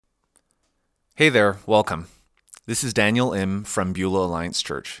Hey there, welcome. This is Daniel Im from Beulah Alliance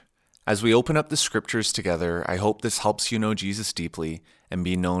Church. As we open up the scriptures together, I hope this helps you know Jesus deeply and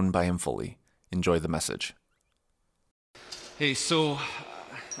be known by him fully. Enjoy the message. Hey, so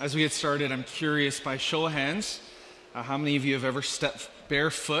as we get started, I'm curious, by show of hands, how many of you have ever stepped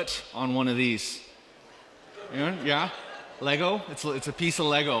barefoot on one of these? Anyone? Yeah? Lego? It's a piece of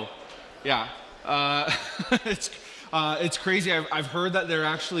Lego. Yeah. It's crazy. I've heard that there are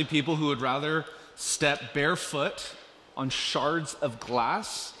actually people who would rather step barefoot on shards of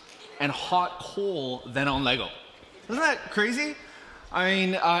glass and hot coal than on Lego. Isn't that crazy? I mean,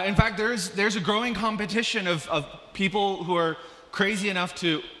 in fact, there's a growing competition of people who are crazy enough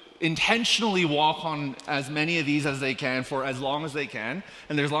to intentionally walk on as many of these as they can for as long as they can,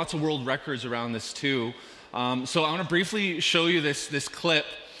 and there's lots of world records around this too. So I want to briefly show you this clip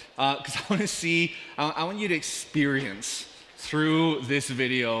because I want you to experience through this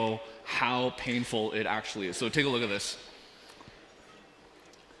video how painful it actually is. So take a look at this.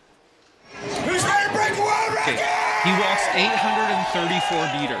 Who's ready to break the world record? Okay. He walks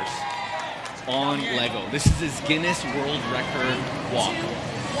 834 meters on Lego. This is his Guinness World Record walk.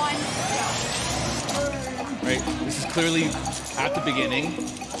 Right? This is clearly at the beginning.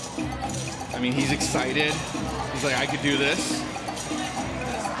 I mean, he's excited. He's like, I could do this.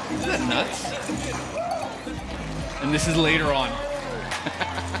 Isn't that nuts? And this is later on.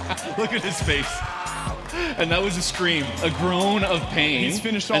 Look at his face. And that was a scream, a groan of pain. He's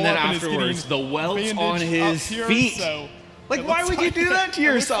finished all and then up and afterwards, the welts on his here, feet. So like, why would you do that to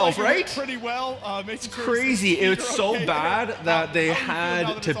yourself, right? Pretty well. It's crazy. It was so bad that they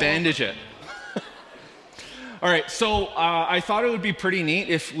had to bandage it. All right, so I thought it would be pretty neat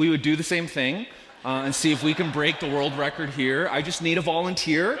if we would do the same thing and see if we can break the world record here. I just need a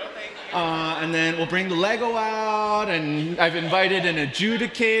volunteer. And then we'll bring the Lego out, and I've invited an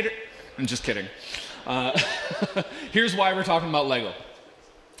adjudicator. I'm just kidding. Here's why we're talking about Lego.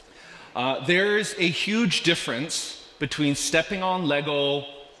 There's a huge difference between stepping on Lego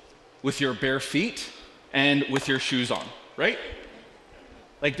with your bare feet and with your shoes on, right?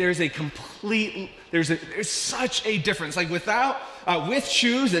 Like there's such a difference. Like with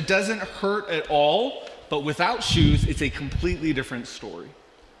shoes, it doesn't hurt at all, but without shoes, it's a completely different story.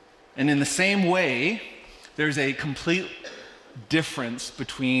 And in the same way, there's a complete difference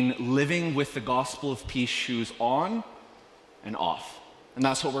between living with the gospel of peace shoes on and off. And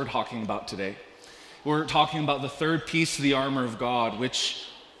that's what we're talking about today. We're talking about the third piece of the armor of God, which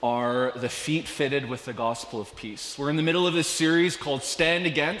are the feet fitted with the gospel of peace. We're in the middle of this series called Stand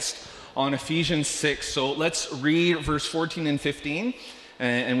Against on Ephesians 6. So let's read verse 14 and 15,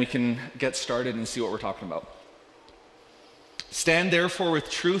 and we can get started and see what we're talking about. Stand therefore with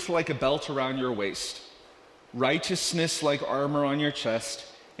truth like a belt around your waist, righteousness like armor on your chest,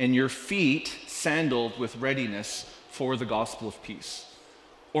 and your feet sandaled with readiness for the gospel of peace.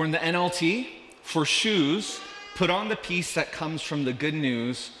 Or in the NLT, for shoes, put on the peace that comes from the good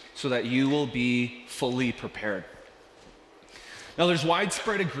news so that you will be fully prepared. Now, there's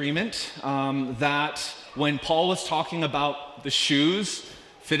widespread agreement that when Paul was talking about the shoes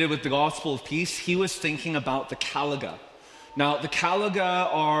fitted with the gospel of peace, he was thinking about the caliga. Now, the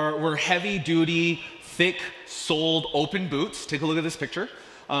caliga were heavy-duty, thick-soled open boots. Take a look at this picture.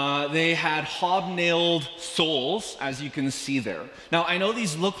 They had hobnailed soles, as you can see there. Now, I know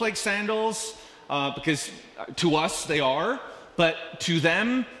these look like sandals because to us they are, but to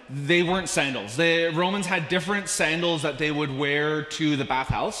them, they weren't sandals. The Romans had different sandals that they would wear to the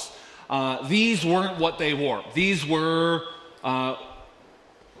bathhouse. These weren't what they wore. These were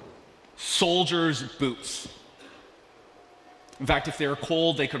soldiers' boots. In fact, if they were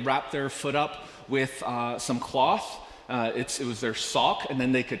cold, they could wrap their foot up with some cloth. It was their sock, and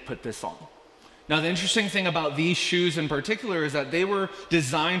then they could put this on. Now, the interesting thing about these shoes in particular is that they were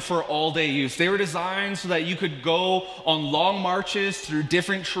designed for all-day use. They were designed so that you could go on long marches through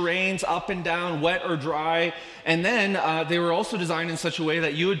different terrains, up and down, wet or dry. And then they were also designed in such a way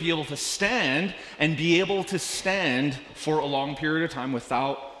that you would be able to stand for a long period of time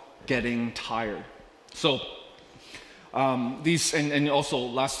without getting tired. So, these, and also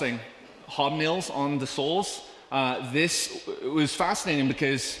last thing, hobnails on the soles. This was fascinating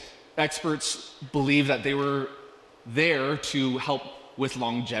because experts believe that they were there to help with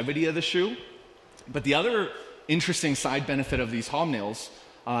longevity of the shoe. But the other interesting side benefit of these hobnails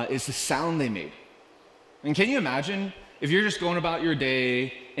is the sound they made. And can you imagine if you're just going about your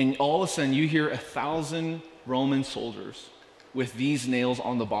day and all of a sudden you hear 1,000 Roman soldiers with these nails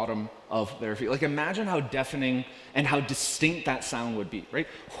on the bottom of their feet? Like, imagine how deafening and how distinct that sound would be, right?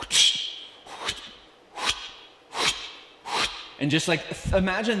 And just like,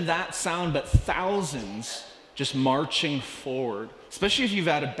 imagine that sound, but thousands just marching forward, especially if you've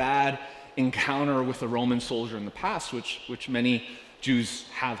had a bad encounter with a Roman soldier in the past, which many Jews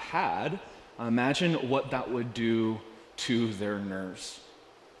have had. Imagine what that would do to their nerves.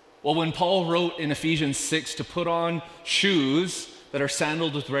 Well, when Paul wrote in Ephesians 6 to put on shoes that are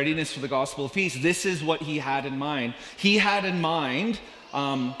sandaled with readiness for the gospel of peace, this is what he had in mind. He had in mind,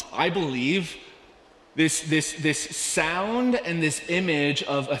 I believe, this sound and this image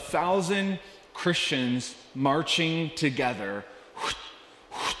of 1,000 Christians marching together,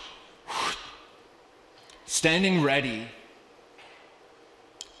 standing ready,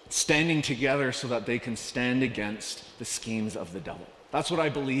 standing together so that they can stand against the schemes of the devil. That's what I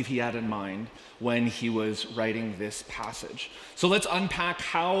believe he had in mind when he was writing this passage. So let's unpack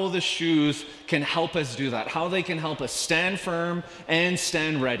how the shoes can help us do that, how they can help us stand firm and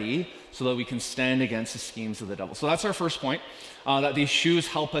stand ready so that we can stand against the schemes of the devil. So that's our first point, that these shoes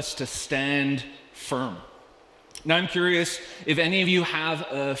help us to stand firm. Now I'm curious if any of you have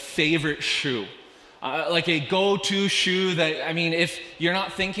a favorite shoe. Like a go-to shoe that, I mean, if you're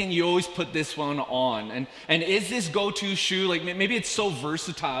not thinking, you always put this one on. And is this go-to shoe, like maybe it's so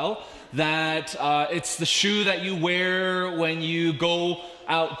versatile that it's the shoe that you wear when you go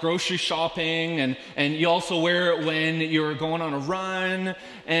out grocery shopping, and you also wear it when you're going on a run,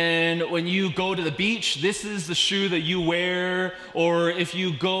 and when you go to the beach, this is the shoe that you wear, or if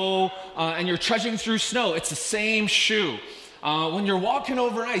you go and you're trudging through snow, it's the same shoe. When you're walking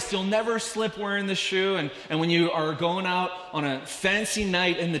over ice, you'll never slip wearing the shoe. And when you are going out on a fancy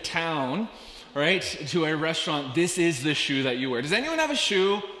night in the town, right, to a restaurant, this is the shoe that you wear. Does anyone have a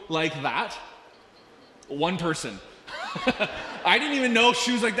shoe like that? One person. I didn't even know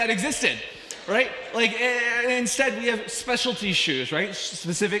shoes like that existed, right? Like, instead we have specialty shoes, right?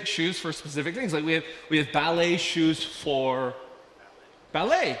 Specific shoes for specific things. Like we have ballet shoes for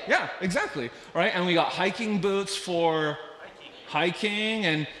ballet. Yeah, exactly. Right? And we got hiking boots for hiking,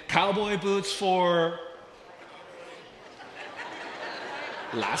 and cowboy boots for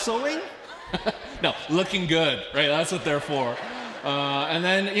lassoing? No, looking good, right? That's what they're for. And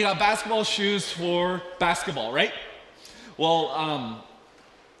then you got basketball shoes for basketball, right? Well,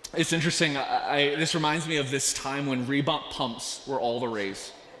 it's interesting. This reminds me of this time when Reebok pumps were all the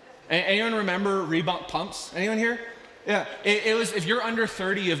rage. Anyone remember Reebok pumps? Anyone here? Yeah, it was, if you're under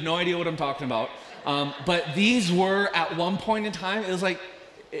 30, you have no idea what I'm talking about. But these were, at one point in time, it was like,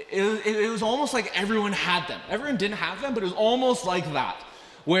 it was almost like everyone had them. Everyone didn't have them, but it was almost like that.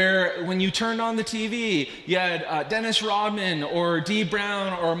 Where when you turned on the TV, you had Dennis Rodman or Dee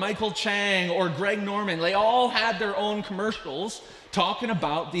Brown or Michael Chang or Greg Norman. They all had their own commercials talking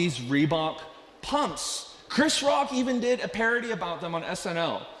about these Reebok pumps. Chris Rock even did a parody about them on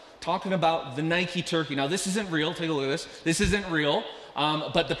SNL, talking about the Nike turkey. Now, this isn't real. Take a look at this. This isn't real.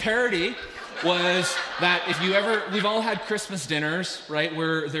 But the parody was that if you ever, we've all had Christmas dinners, right,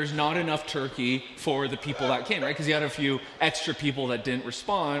 where there's not enough turkey for the people that came, right? Because you had a few extra people that didn't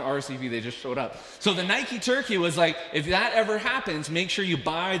respond, RSVP, they just showed up. So the Nike turkey was like, if that ever happens, make sure you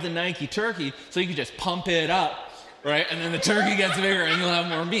buy the Nike turkey so you can just pump it up, right? And then the turkey gets bigger and you'll have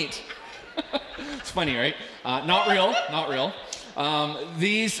more meat. It's funny, right? Not real, not real.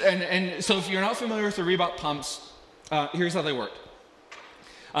 So if you're not familiar with the Reebok pumps, here's how they worked.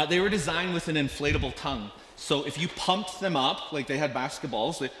 They were designed with an inflatable tongue. So if you pumped them up, like they had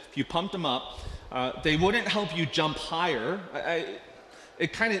basketballs, if you pumped them up, they wouldn't help you jump higher.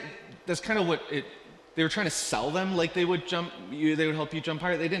 That's kind of what they were trying to sell them, like they would they would help you jump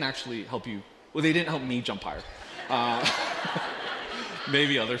higher. They didn't actually help you, well, they didn't help me jump higher.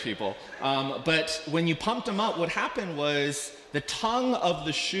 Maybe other people. But when you pumped them up, what happened was the tongue of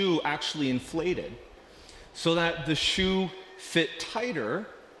the shoe actually inflated so that the shoe fit tighter,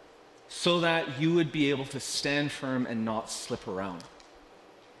 so that you would be able to stand firm and not slip around.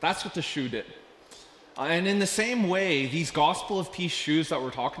 That's what the shoe did. And in the same way, these Gospel of Peace shoes that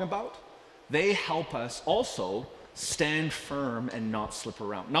we're talking about, they help us also stand firm and not slip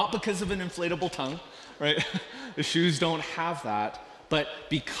around. Not because of an inflatable tongue, right? The shoes don't have that, but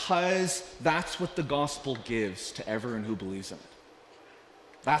because that's what the gospel gives to everyone who believes in it.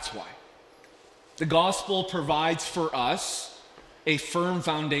 That's why. The gospel provides for us a firm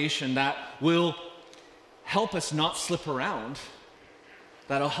foundation that will help us not slip around,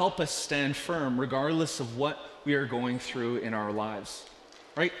 that'll help us stand firm regardless of what we are going through in our lives,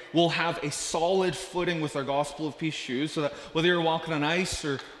 right? We'll have a solid footing with our Gospel of Peace shoes so that whether you're walking on ice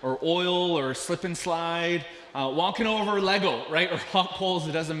or oil or slip and slide, walking over Lego, right, or hot poles,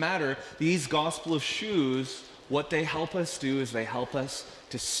 it doesn't matter. These Gospel of shoes, what they help us do is they help us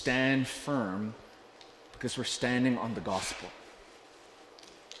to stand firm because we're standing on the gospel.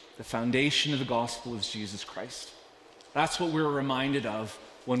 The foundation of the gospel is Jesus Christ. That's what we're reminded of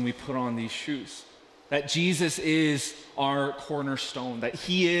when we put on these shoes. That Jesus is our cornerstone, that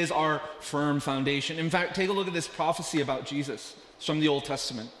he is our firm foundation. In fact, take a look at this prophecy about Jesus. It's from the Old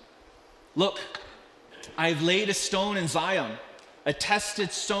Testament. Look, I've laid a stone in Zion, a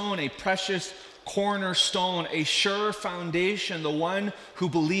tested stone, a precious cornerstone, a sure foundation. The one who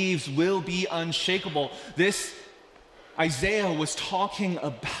believes will be unshakable. This Isaiah was talking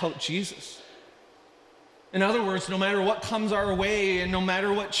about Jesus. In other words, no matter what comes our way and no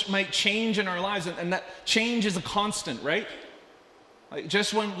matter what might change in our lives, and that change is a constant, right? Like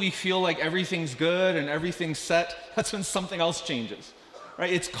just when we feel like everything's good and everything's set, that's when something else changes,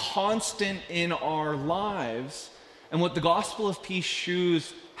 right? It's constant in our lives. And what the gospel of peace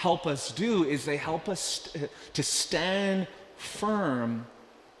shoes help us do is they help us to stand firm,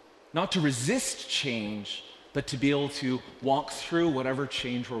 not to resist change, but to be able to walk through whatever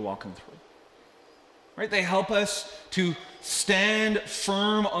change we're walking through. Right? They help us to stand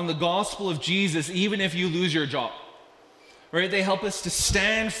firm on the gospel of Jesus even if you lose your job. Right? They help us to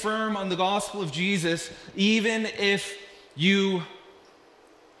stand firm on the gospel of Jesus even if you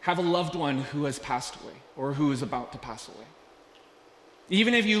have a loved one who has passed away or who is about to pass away.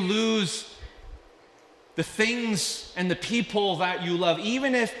 Even if you lose the things and the people that you love,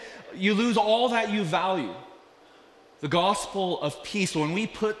 even if you lose all that you value, the gospel of peace, when we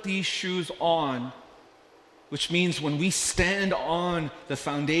put these shoes on, which means when we stand on the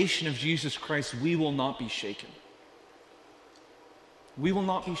foundation of Jesus Christ, we will not be shaken. We will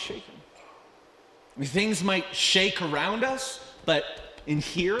not be shaken. I mean, things might shake around us, but in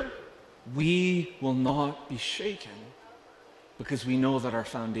here, we will not be shaken because we know that our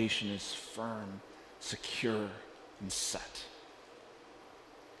foundation is firm, secure, and set.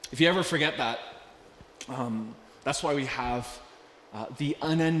 If you ever forget that, that's why we have the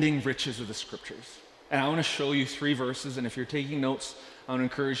unending riches of the scriptures. And I want to show you 3 verses, and if you're taking notes, I want to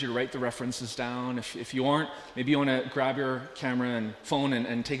encourage you to write the references down. If you aren't, maybe you want to grab your camera and phone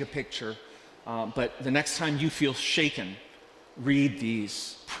and take a picture. But the next time you feel shaken, read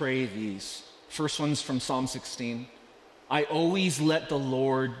these, pray these. First one's from Psalm 16. I always let the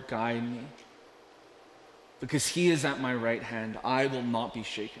Lord guide me. Because he is at my right hand, I will not be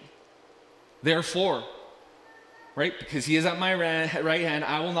shaken. Therefore, right? Because he is at my right hand,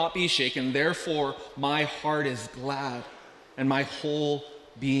 I will not be shaken. Therefore, my heart is glad, and my whole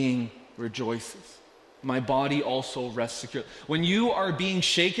being rejoices. My body also rests secure. When you are being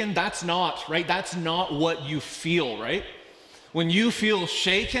shaken, that's not, right? That's not what you feel, right? When you feel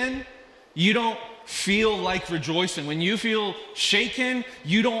shaken, you don't feel like rejoicing. When you feel shaken,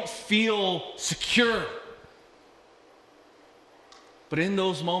 you don't feel secure. But in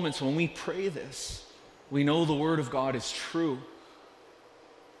those moments when we pray this, we know the Word of God is true.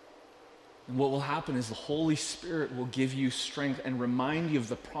 And what will happen is the Holy Spirit will give you strength and remind you of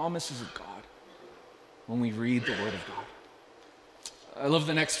the promises of God when we read the Word of God. I love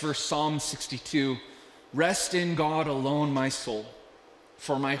the next verse, Psalm 62. Rest in God alone, my soul,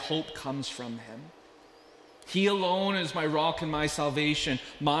 for my hope comes from him. He alone is my rock and my salvation,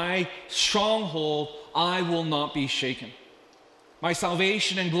 my stronghold. I will not be shaken. My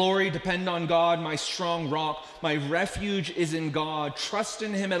salvation and glory depend on God, my strong rock. My refuge is in God. Trust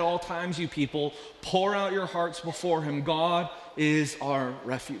in him at all times, you people. Pour out your hearts before him. God is our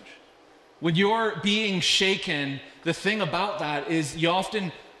refuge. When you're being shaken, the thing about that is you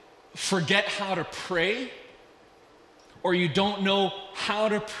often forget how to pray, or you don't know how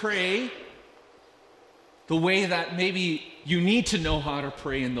to pray the way that maybe you need to know how to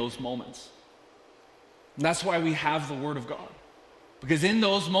pray in those moments. And that's why we have the Word of God. Because in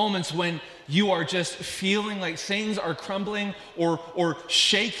those moments when you are just feeling like things are crumbling or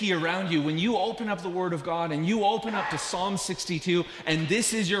shaky around you, when you open up the Word of God and you open up to Psalm 62 and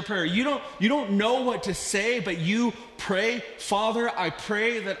this is your prayer, you don't know what to say, but you pray, Father, I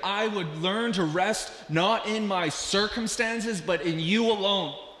pray that I would learn to rest not in my circumstances, but in you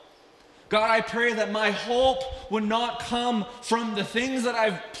alone. God, I pray that my hope would not come from the things that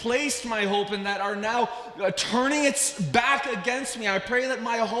I've placed my hope in that are now turning its back against me. I pray that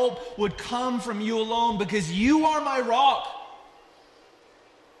my hope would come from you alone because you are my rock.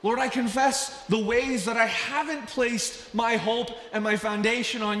 Lord, I confess the ways that I haven't placed my hope and my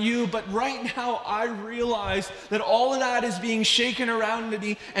foundation on you, but right now I realize that all of that is being shaken around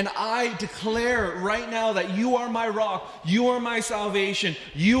me, and I declare right now that you are my rock, you are my salvation,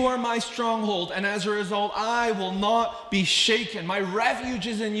 you are my stronghold, and as a result, I will not be shaken. My refuge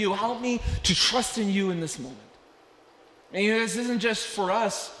is in you. Help me to trust in you in this moment. And this isn't just for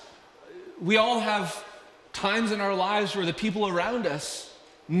us. We all have times in our lives where the people around us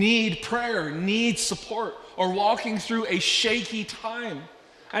need prayer, need support, or walking through a shaky time.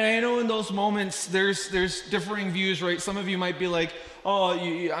 And I know in those moments there's differing views, right? Some of you might be like, oh,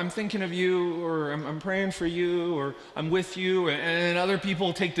 I'm thinking of you, or I'm praying for you, or I'm with you. And other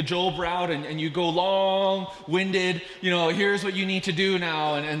people take the Job route and you go long-winded, here's what you need to do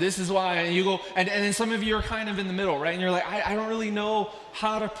now, and this is why. And you go, and then some of you are kind of in the middle, right? And you're like, I don't really know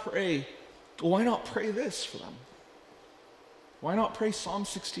how to pray. Well, why not pray this for them? Why not pray Psalm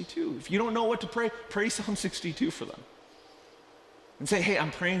 62? If you don't know what to pray, pray Psalm 62 for them. And say, hey, I'm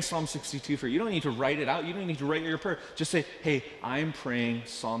praying Psalm 62 for you. You don't need to write it out. You don't need to write your prayer. Just say, hey, I'm praying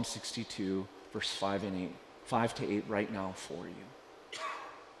Psalm 62, verse 5 to 8 right now for you.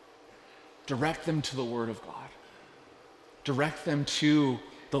 Direct them to the Word of God. Direct them to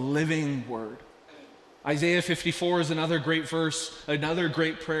the living Word. Isaiah 54 is another great verse, another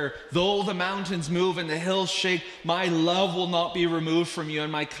great prayer. Though the mountains move and the hills shake, my love will not be removed from you,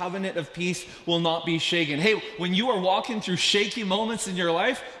 and my covenant of peace will not be shaken. Hey, when you are walking through shaky moments in your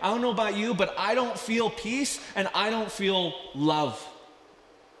life, I don't know about you, but I don't feel peace and I don't feel love.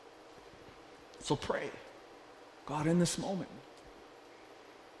 So pray, God, in this moment,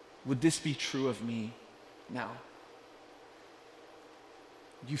 would this be true of me now?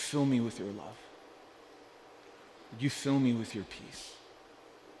 Would you fill me with your love? Would you fill me with your peace?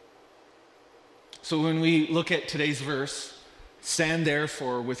 So when we look at today's verse, stand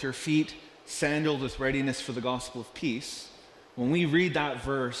therefore with your feet sandaled with readiness for the gospel of peace. When we read that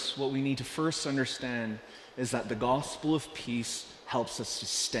verse, what we need to first understand is that the gospel of peace helps us to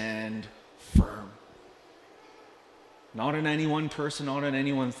stand firm. Not on any one person, not on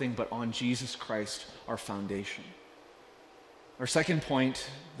any one thing, but on Jesus Christ, our foundation. Our second point,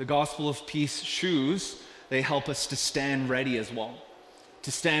 the gospel of peace shoes, they help us to stand ready as well,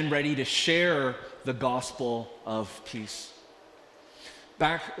 to stand ready to share the gospel of peace.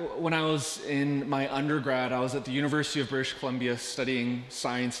 Back when I was in my undergrad, I was at the University of British Columbia studying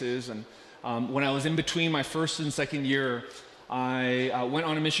sciences, and when I was in between my first and second year, I went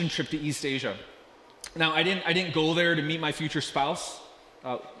on a mission trip to East Asia. Now, I didn't go there to meet my future spouse.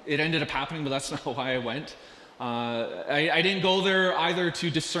 It ended up happening, but that's not why I went. I didn't go there either to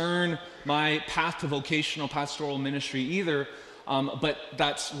discern my path to vocational pastoral ministry either, but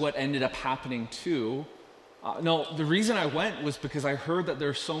that's what ended up happening too. No, the reason I went was because I heard that there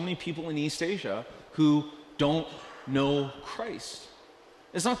are so many people in East Asia who don't know Christ.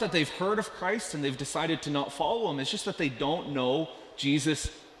 It's not that they've heard of Christ and they've decided to not follow him, it's just that they don't know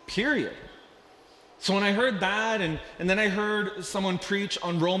Jesus, period. So when I heard that, and then I heard someone preach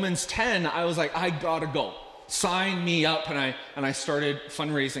on Romans 10, I was like, I gotta go. Sign me up, and I started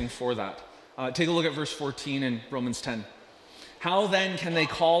fundraising for that. Take a look at verse 14 in Romans 10. How then can they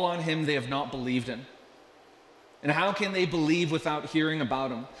call on him they have not believed in? And how can they believe without hearing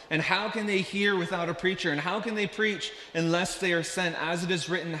about him? And how can they hear without a preacher? And how can they preach unless they are sent? As it is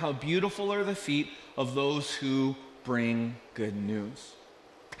written, how beautiful are the feet of those who bring good news.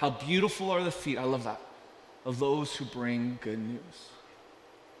 How beautiful are the feet, I love that, of those who bring good news.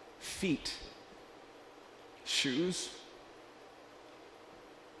 Feet. Shoes.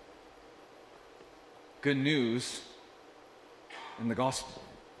 Good news and the gospel.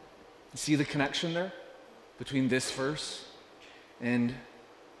 You see the connection there between this verse and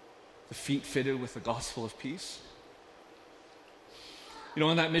the feet fitted with the gospel of peace?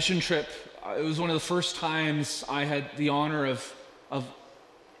 On that mission trip, it was one of the first times I had the honor of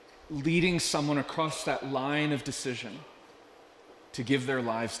leading someone across that line of decision to give their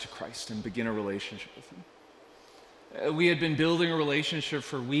lives to Christ and begin a relationship with him. We had been building a relationship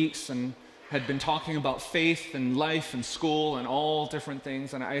for weeks and had been talking about faith and life and school and all different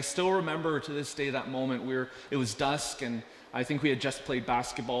things. And I still remember to this day that moment where it was dusk and I think we had just played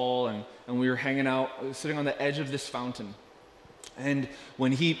basketball and we were hanging out, sitting on the edge of this fountain. And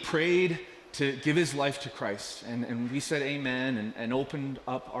when he prayed to give his life to Christ and we said amen and opened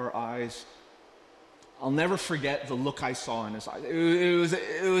up our eyes, I'll never forget the look I saw in his eyes.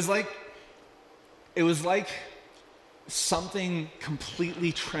 It was like something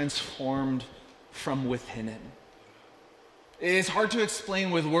completely transformed from within him. It's hard to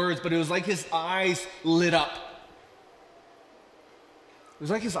explain with words, but it was like his eyes lit up. It was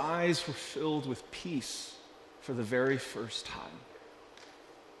like his eyes were filled with peace for the very first time.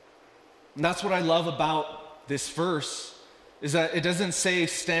 And that's what I love about this verse, is that it doesn't say,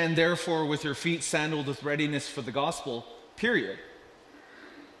 stand therefore with your feet sandaled with readiness for the gospel, period.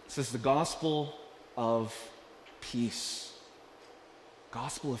 It says the gospel of peace.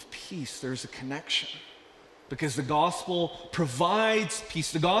 Gospel of peace. There's a connection. because the gospel provides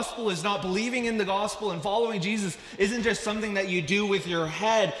peace. The gospel is not believing in the gospel and following Jesus isn't just something that you do with your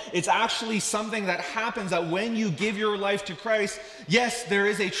head. It's actually something that happens that when you give your life to Christ, yes, there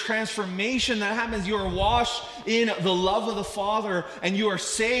is a transformation that happens. You are washed in the love of the Father and you are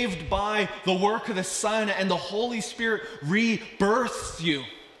saved by the work of the Son, and the Holy Spirit rebirths you.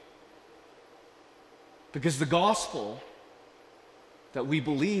 Because the gospel that we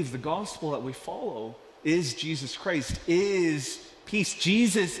believe, the gospel that we follow, is Jesus Christ, is peace.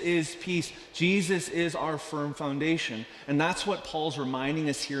 Jesus is peace. Jesus is our firm foundation. And that's what Paul's reminding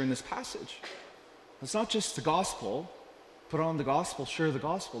us here in this passage. It's not just the gospel, put on the gospel, share the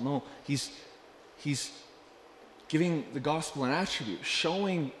gospel. No, he's giving the gospel an attribute,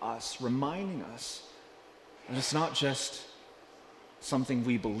 showing us, reminding us. And it's not just something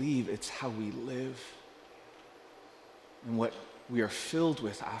we believe, it's how we live. And what we are filled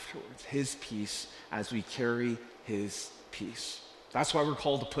with afterwards, his peace as we carry his peace. That's why we're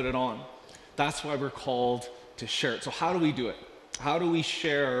called to put it on. That's why we're called to share it. So how do we do it? How do we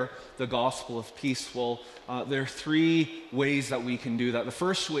share the gospel of peace? Well, there are three ways that we can do that. The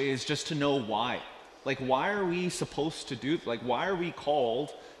first way is just to know why. Like, why are we supposed to do, like, why are we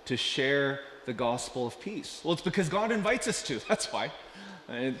called to share the gospel of peace? Well, it's because God invites us to. That's why.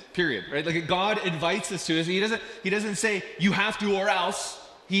 Period, right? Like, God invites us to it. He doesn't say you have to or else.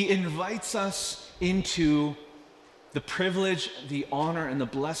 He invites us into the privilege, the honor, and the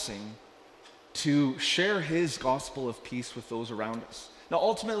blessing to share his gospel of peace with those around us. Now,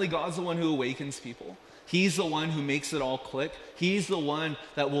 ultimately, God's the one who awakens people. He's the one who makes it all click. He's the one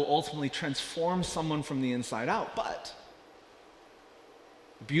that will ultimately transform someone from the inside out. But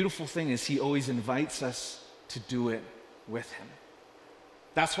the beautiful thing is he always invites us to do it with him.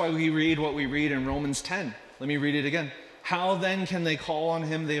 That's why we read what we read in Romans 10. Let me read it again. How then can they call on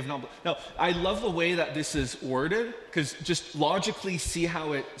him they have not? Now, I love the way that this is worded, because just logically see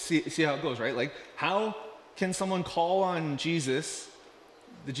how it goes, right? Like, how can someone call on Jesus,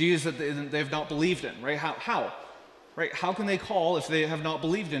 the Jesus that they have not believed in, right? How? Right? How can they call if they have not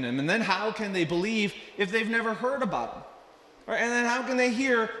believed in him? And then how can they believe if they've never heard about him? Right? And then how can they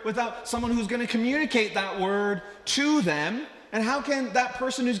hear without someone who's going to communicate that word to them? And how can that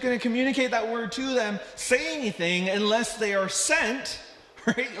person who's going to communicate that word to them say anything unless they are sent,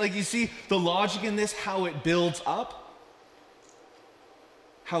 right? Like, you see the logic in this, how it builds up.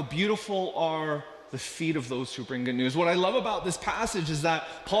 How beautiful are the feet of those who bring good news. What I love about this passage is that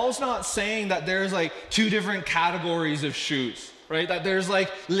Paul's not saying that there's like two different categories of shoes, right? That there's like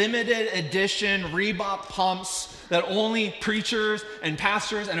limited edition Reebok pumps that only preachers and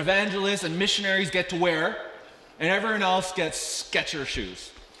pastors and evangelists and missionaries get to wear, and everyone else gets Skechers shoes.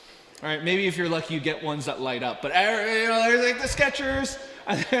 All right, maybe if you're lucky, you get ones that light up. But there's like the Skechers,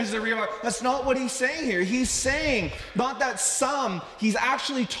 and there's the Reebok. That's not what he's saying here. He's saying not that some, he's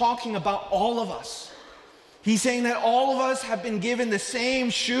actually talking about all of us. He's saying that all of us have been given the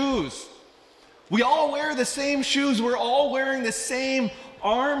same shoes. We all wear the same shoes. We're all wearing the same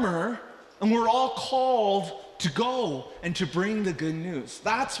armor, and we're all called to go and to bring the good news.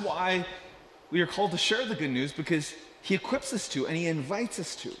 That's why we are called to share the good news, because he equips us to and he invites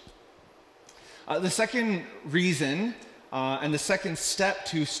us to. The second reason and the second step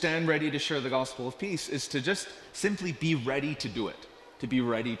to stand ready to share the gospel of peace is to just simply be ready to do it, to be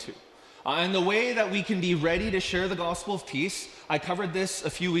ready to. And the way that we can be ready to share the gospel of peace, I covered this a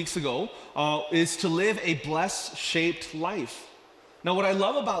few weeks ago, is to live a blessed-shaped life. Now, what I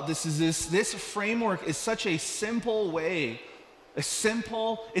love about this is this framework is such a simple way, it's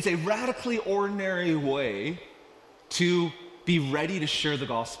a radically ordinary way to be ready to share the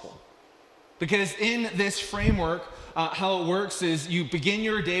gospel. Because in this framework, how it works is you begin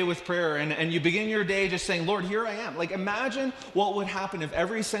your day with prayer, and you begin your day just saying, Lord, here I am. Like, imagine what would happen if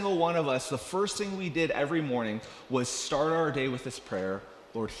every single one of us, the first thing we did every morning was start our day with this prayer,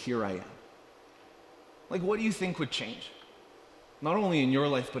 Lord, here I am. Like, what do you think would change? Not only in your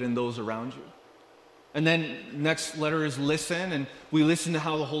life, but in those around you. And then next letter is listen, and we listen to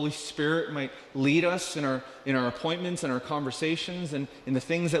how the Holy Spirit might lead us in our appointments and our conversations and in the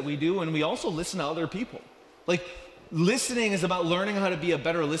things that we do, and we also listen to other people. Like, listening is about learning how to be a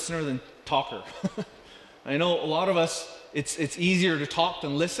better listener than talker. I know a lot of us, it's easier to talk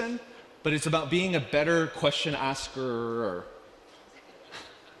than listen, but it's about being a better question asker,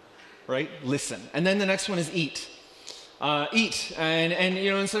 right? Listen. And then the next one is eat. Eat, and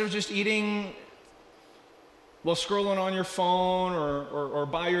instead of just eating while scrolling on your phone or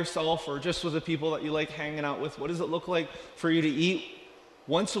by yourself or just with the people that you like hanging out with, what does it look like for you to eat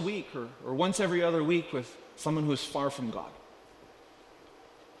once a week or once every other week with someone who is far from God?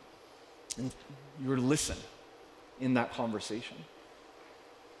 And you were to listen. in that conversation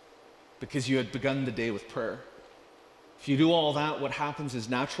because you had begun the day with prayer. If you do all that, what happens is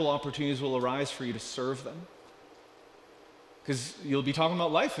natural opportunities will arise for you to serve them. Because you'll be talking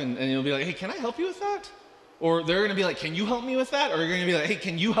about life and you'll be like, hey, can I help you with that? Or they're going to be like, can you help me with that? Or you're going to be like, hey,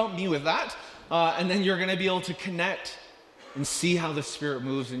 can you help me with that? And then you're going to be able to connect and see how the Spirit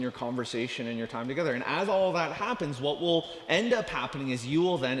moves in your conversation and your time together. And as all that happens, what will end up happening is you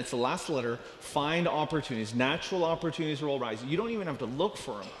will then, it's the last letter, find opportunities. Natural opportunities will arise. You don't even have to look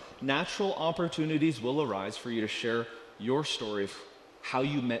for them. Natural opportunities will arise for you to share your story of how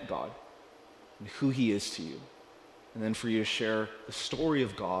you met God and who He is to you. And then for you to share the story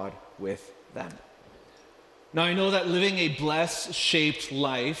of God with them. Now, I know that living a blessed-shaped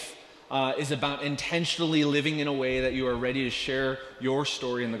life is about intentionally living in a way that you are ready to share your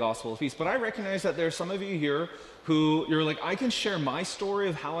story in the gospel of peace. But I recognize that there are some of you here who you're like, I can share my story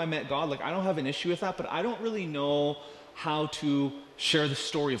of how I met God. Like, I don't have an issue with that, but I don't really know how to share the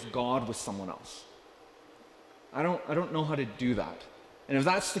story of God with someone else. I don't know how to do that. And if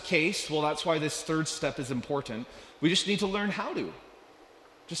that's the case, well, that's why this third step is important. We just need to learn how to.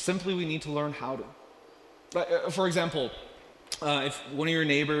 Just simply, we need to learn how to. For example, if one of your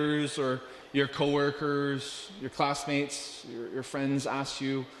neighbors or your coworkers, your classmates, your friends ask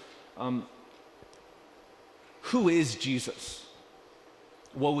you, who is Jesus?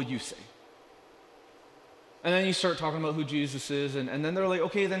 What would you say? And then you start talking about who Jesus is, and then they're like,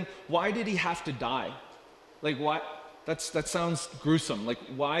 okay, then why did he have to die? Like, why? That sounds gruesome. Like,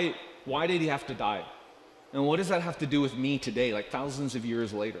 why did he have to die? And what does that have to do with me today, like thousands of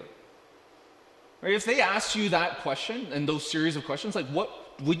years later? Right? If they ask you that question and those series of questions, like, what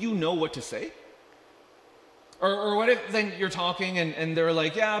would you know what to say? Or what if then you're talking and they're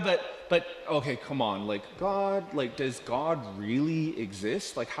like, yeah, but okay, come on, like God, like does God really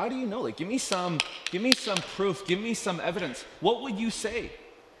exist? Like, how do you know? Like, give me some proof, give me some evidence. What would you say?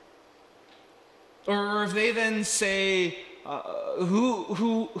 Or if they then say,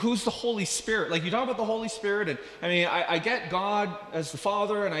 who's the Holy Spirit? Like, you talk about the Holy Spirit, and I mean, I get God as the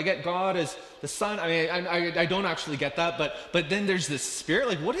Father, and I get God as the Son. I mean, I don't actually get that, but then there's this Spirit.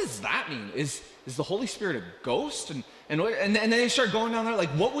 Like, what does that mean? Is the Holy Spirit a ghost? And then they start going down there. Like,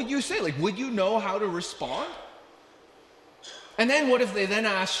 what would you say? Like, would you know how to respond? And then what if they then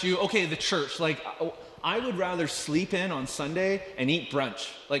ask you, okay, the church, like, I would rather sleep in on Sunday and eat brunch.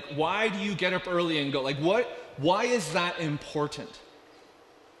 Like, why do you get up early and go? Like, why is that important?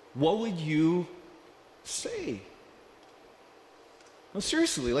 What would you say? No,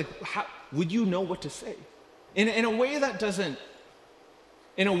 seriously, like, how would you know what to say? In a way that doesn't,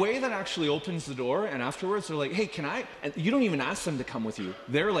 in a way that actually opens the door, and afterwards they're like, hey, can I? And you don't even ask them to come with you.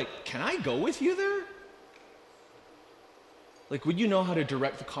 They're like, can I go with you there? Like, would you know how to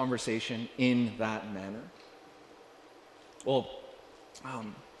direct the conversation in that manner? Well,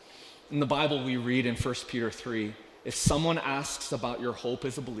 in the Bible we read in 1 Peter 3, if someone asks about your hope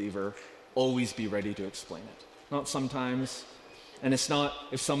as a believer, always be ready to explain it. Not sometimes. And it's not,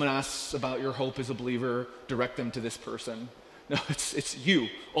 if someone asks about your hope as a believer, direct them to this person. No, it's you.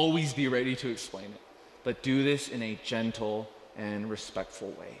 Always be ready to explain it. But do this in a gentle and respectful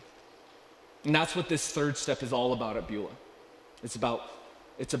way. And that's what this third step is all about at Beulah. It's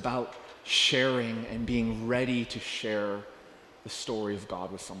about sharing and being ready to share the story of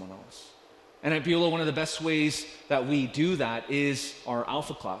God with someone else. And at Beulah, one of the best ways that we do that is our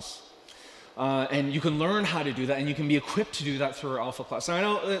Alpha class. And you can learn how to do that, and you can be equipped to do that through our Alpha class. Now, I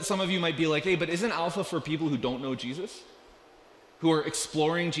know that some of you might be like, hey, but isn't Alpha for people who don't know Jesus? Who are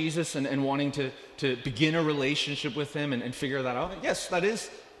exploring Jesus and wanting to begin a relationship with him and figure that out? Yes, that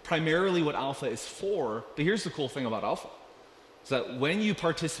is primarily what Alpha is for. But here's the cool thing about Alpha. Is that when you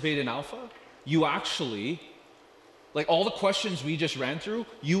participate in Alpha, you actually, like all the questions we just ran through,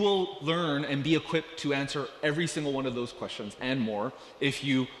 you will learn and be equipped to answer every single one of those questions and more if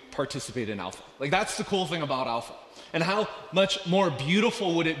you participate in Alpha. Like, that's the cool thing about Alpha. And how much more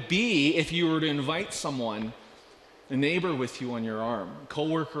beautiful would it be if you were to invite someone, a neighbor with you on your arm, a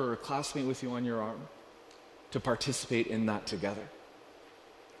coworker or a classmate with you on your arm, to participate in that together.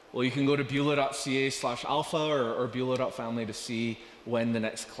 Well, you can go to beulah.ca/alpha or beulah.family to see when the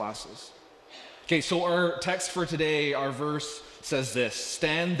next class is. Okay, so our text for today, our verse says this: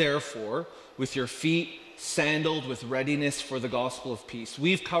 stand therefore with your feet sandaled with readiness for the gospel of peace.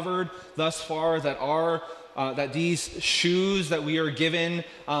 We've covered thus far that that these shoes that we are given,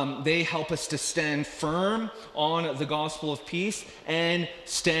 they help us to stand firm on the gospel of peace and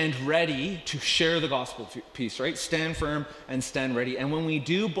stand ready to share the gospel of peace, right? Stand firm and stand ready. And when we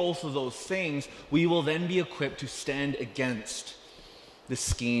do both of those things, we will then be equipped to stand against the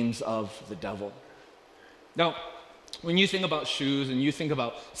schemes of the devil. Now, when you think about shoes and you think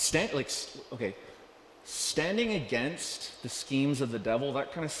about standing against the schemes of the devil,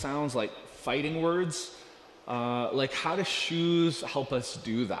 that kind of sounds like fighting words. Like, how do shoes help us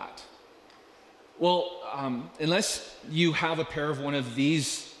do that? Well, unless you have a pair of one of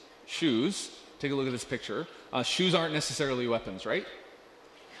these shoes, take a look at this picture. Shoes aren't necessarily weapons, right?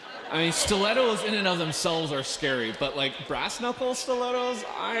 I mean, stilettos in and of themselves are scary, but like brass knuckle stilettos,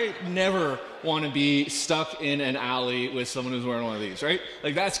 I never want to be stuck in an alley with someone who's wearing one of these, right?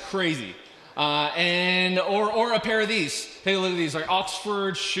 Like, that's crazy. Or a pair of these. Take a look at these, like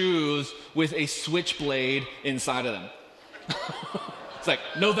Oxford shoes with a switchblade inside of them. It's like,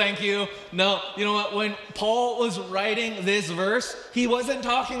 no thank you. No, you know what? When Paul was writing this verse, he wasn't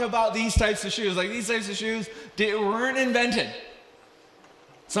talking about these types of shoes. Like, these types of shoes weren't invented.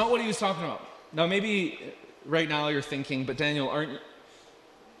 It's not what he was talking about. Now, maybe right now you're thinking, but Daniel,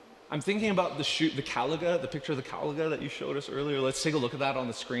 I'm thinking about the Caliga, the picture of the Caliga that you showed us earlier. Let's take a look at that on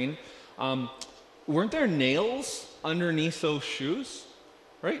the screen. Weren't there nails underneath those shoes?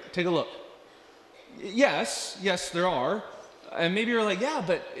 Right? Take a look. Yes, there are. And maybe you're like, yeah,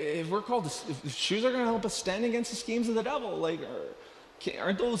 but if shoes are going to help us stand against the schemes of the devil, like,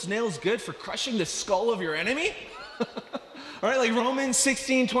 aren't those nails good for crushing the skull of your enemy? All right, like Romans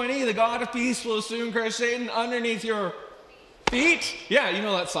 16:20, the God of peace will soon crush Satan underneath your feet. Yeah, you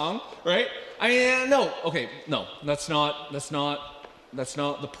know that song, right? I mean, no, that's not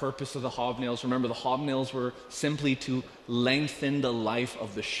the purpose of the hobnails. Remember, the hobnails were simply to lengthen the life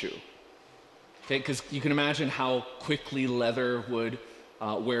of the shoe. Okay, because you can imagine how quickly leather would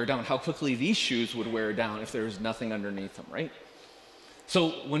wear down, how quickly these shoes would wear down if there was nothing underneath them, right? So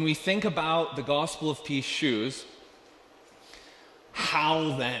when we think about the gospel of peace shoes,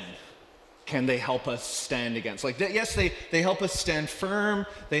 how then can they help us stand against? Like, yes, they help us stand firm,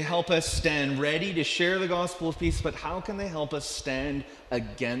 they help us stand ready to share the gospel of peace, but how can they help us stand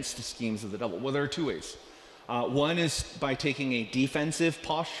against the schemes of the devil? Well, there are two ways. One is by taking a defensive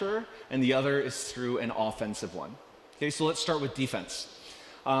posture, and the other is through an offensive one. Okay, so let's start with defense.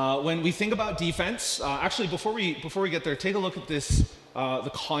 When we think about defense, actually, before we get there, take a look at this,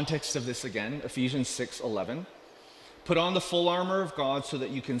 the context of this again, Ephesians 6:11. Put on the full armor of God so that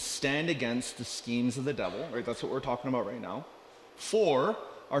you can stand against the schemes of the devil, right? That's what we're talking about right now. For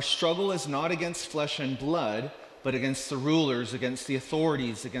our struggle is not against flesh and blood, but against the rulers, against the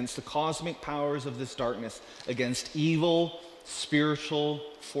authorities, against the cosmic powers of this darkness, against evil spiritual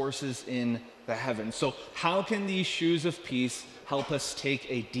forces in the heavens. So how can these shoes of peace help us take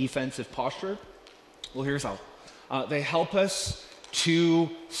a defensive posture? Well, here's how. They help us to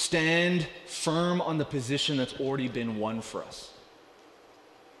stand firm on the position that's already been won for us.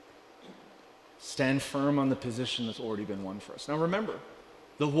 Stand firm on the position that's already been won for us. Now remember,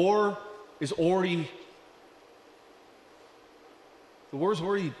 the war is already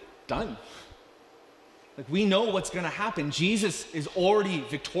done. Like, we know what's going to happen. Jesus is already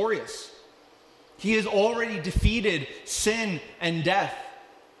victorious. He has already defeated sin and death.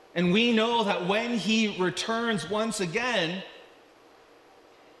 And we know that when he returns once again,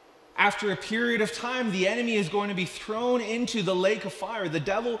 after a period of time, the enemy is going to be thrown into the lake of fire. The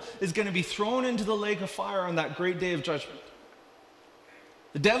devil is going to be thrown into the lake of fire on that great day of judgment.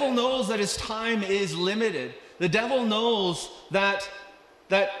 The devil knows that his time is limited. The devil knows that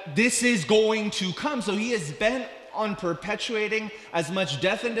this is going to come. So he is bent on perpetuating as much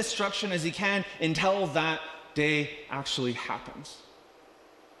death and destruction as he can until that day actually happens.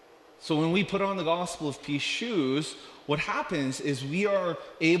 So when we put on the gospel of peace shoes, what happens is we are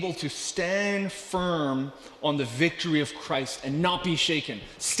able to stand firm on the victory of Christ and not be shaken.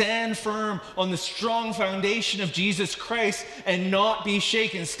 Stand firm on the strong foundation of Jesus Christ and not be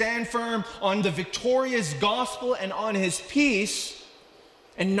shaken. Stand firm on the victorious gospel and on his peace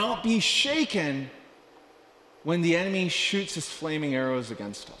and not be shaken when the enemy shoots his flaming arrows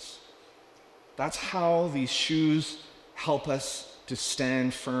against us. That's how these shoes help us to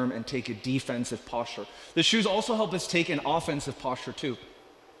stand firm and take a defensive posture. The shoes also help us take an offensive posture too.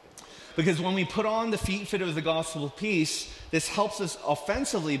 Because when we put on the feet fit of the gospel of peace, this helps us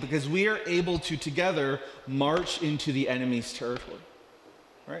offensively because we are able to together march into the enemy's territory.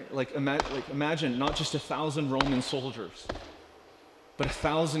 Right? Like imagine not just 1,000 Roman soldiers, but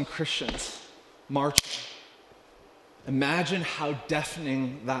 1,000 Christians marching. Imagine how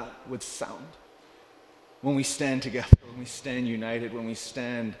deafening that would sound. When we stand together, when we stand united, when we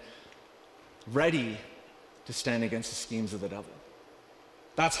stand ready to stand against the schemes of the devil.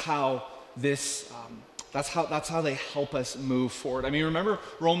 That's how they help us move forward. I mean, remember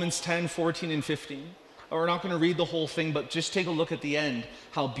Romans 10, 14, and 15? we're not going to read the whole thing, but just take a look at the end.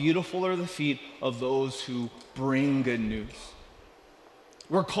 How beautiful are the feet of those who bring good news.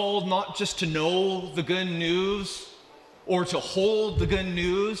 We're called not just to know the good news or to hold the good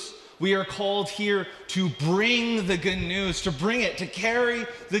news. We are called here to bring the good news, to bring it, to carry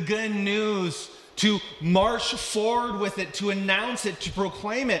the good news, to march forward with it, to announce it, to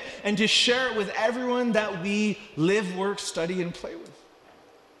proclaim it, and to share it with everyone that we live, work, study, and play with.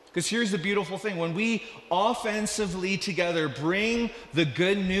 Because here's the beautiful thing. When we offensively together bring the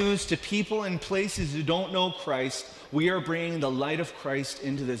good news to people and places who don't know Christ, we are bringing the light of Christ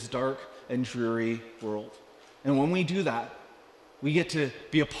into this dark and dreary world. And when we do that, we get to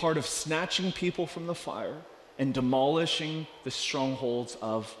be a part of snatching people from the fire and demolishing the strongholds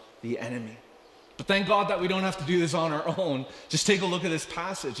of the enemy. But thank God that we don't have to do this on our own. Just take a look at this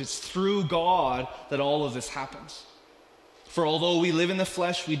passage. It's through God that all of this happens. For although we live in the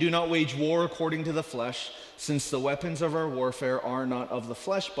flesh, we do not wage war according to the flesh, since the weapons of our warfare are not of the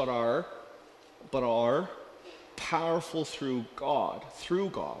flesh, but are powerful through God,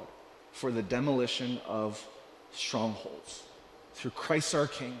 for the demolition of strongholds. Through Christ our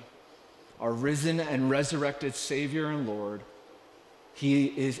King, our risen and resurrected Savior and Lord, He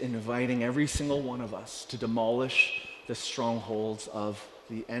is inviting every single one of us to demolish the strongholds of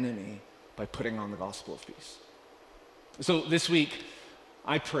the enemy by putting on the gospel of peace. So this week,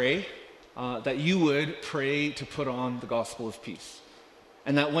 I pray that you would pray to put on the gospel of peace.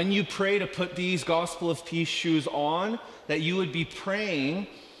 And that when you pray to put these gospel of peace shoes on, that you would be praying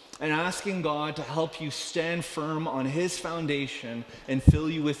and asking God to help you stand firm on His foundation and fill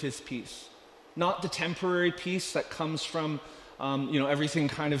you with His peace. Not the temporary peace that comes from everything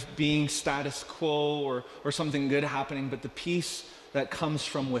kind of being status quo or something good happening, but the peace that comes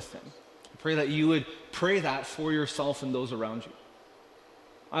from within. I pray that you would pray that for yourself and those around you.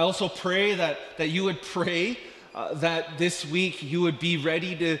 I also pray that you would pray that this week you would be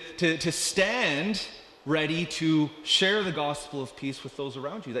ready to stand ready to share the gospel of peace with those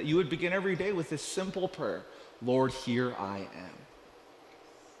around you. That you would begin every day with this simple prayer: Lord, here I am.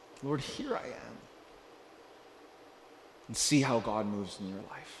 Lord, here I am. And see how God moves in your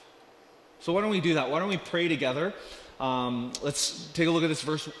life. So why don't we do that? Why don't we pray together? Let's take a look at this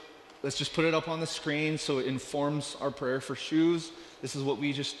verse. Let's just put it up on the screen so it informs our prayer. For shoes, this is what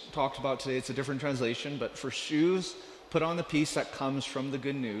we just talked about today. It's a different translation, but for shoes, put on the peace that comes from the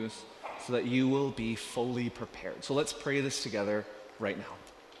good news so that you will be fully prepared. So let's pray this together right now.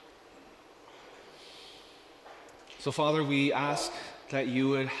 So Father, we ask that you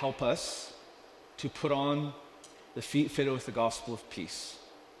would help us to put on the feet fitted with the gospel of peace.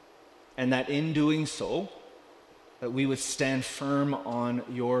 And that in doing so, that we would stand firm on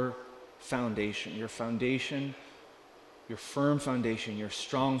your foundation, your firm foundation, your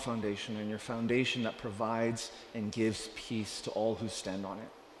strong foundation, and your foundation that provides and gives peace to all who stand on it.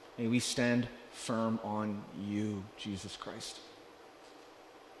 May we stand firm on you, Jesus Christ.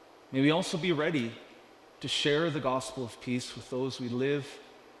 May we also be ready to share the gospel of peace with those we live,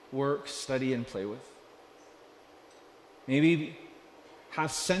 work, study, and play with. May we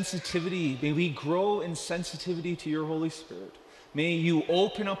have sensitivity. May we grow in sensitivity to your Holy Spirit. May you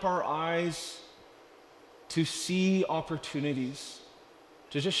open up our eyes to see opportunities,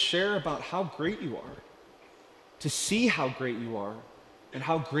 to just share about how great you are, to see how great you are, and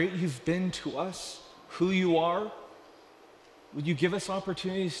how great you've been to us, who you are. Would you give us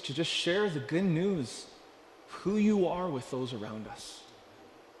opportunities to just share the good news, who you are, with those around us,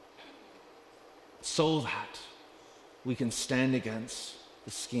 so that we can stand against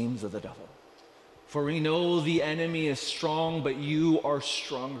the schemes of the devil. For we know the enemy is strong, but you are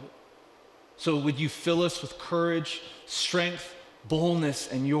stronger. So would you fill us with courage, strength, boldness,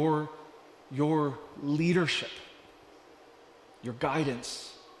 and your leadership, your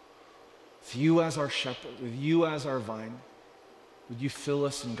guidance, with you as our shepherd, with you as our vine. Would you fill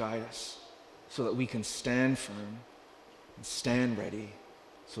us and guide us so that we can stand firm and stand ready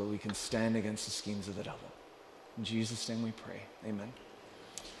so that we can stand against the schemes of the devil. In Jesus' name we pray. Amen.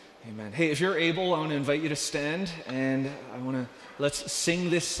 Amen. Hey, if you're able, I want to invite you to stand, and let's sing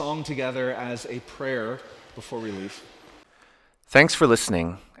this song together as a prayer before we leave. Thanks for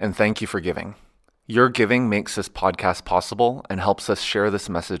listening, and thank you for giving. Your giving makes this podcast possible and helps us share this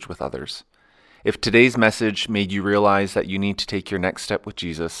message with others. If today's message made you realize that you need to take your next step with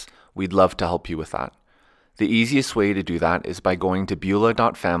Jesus, we'd love to help you with that. The easiest way to do that is by going to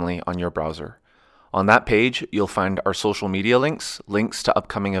beulah.family on your browser. On that page, you'll find our social media links to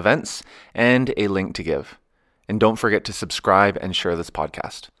upcoming events, and a link to give. And don't forget to subscribe and share this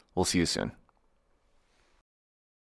podcast. We'll see you soon.